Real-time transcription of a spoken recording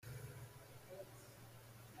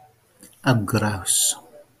A grouse.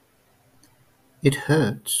 It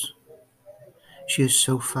hurts. She is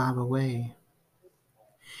so far away.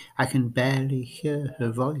 I can barely hear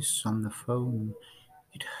her voice on the phone.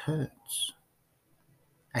 It hurts.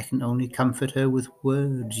 I can only comfort her with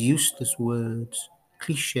words, useless words,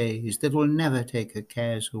 cliches that will never take her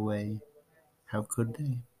cares away. How could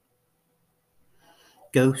they?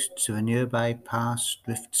 Ghosts of a nearby past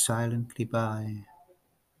drift silently by.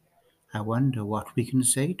 I wonder what we can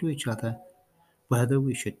say to each other, whether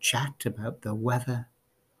we should chat about the weather,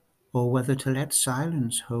 or whether to let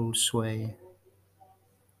silence hold sway.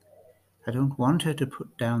 I don't want her to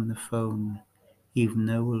put down the phone, even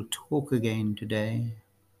though we'll talk again today.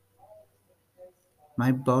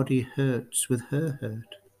 My body hurts with her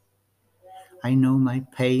hurt. I know my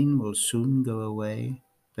pain will soon go away,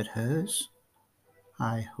 but hers?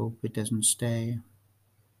 I hope it doesn't stay.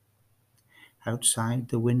 Outside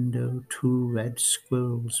the window, two red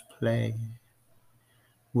squirrels play.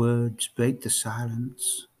 Words break the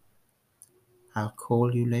silence. I'll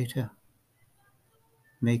call you later.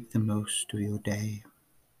 Make the most of your day.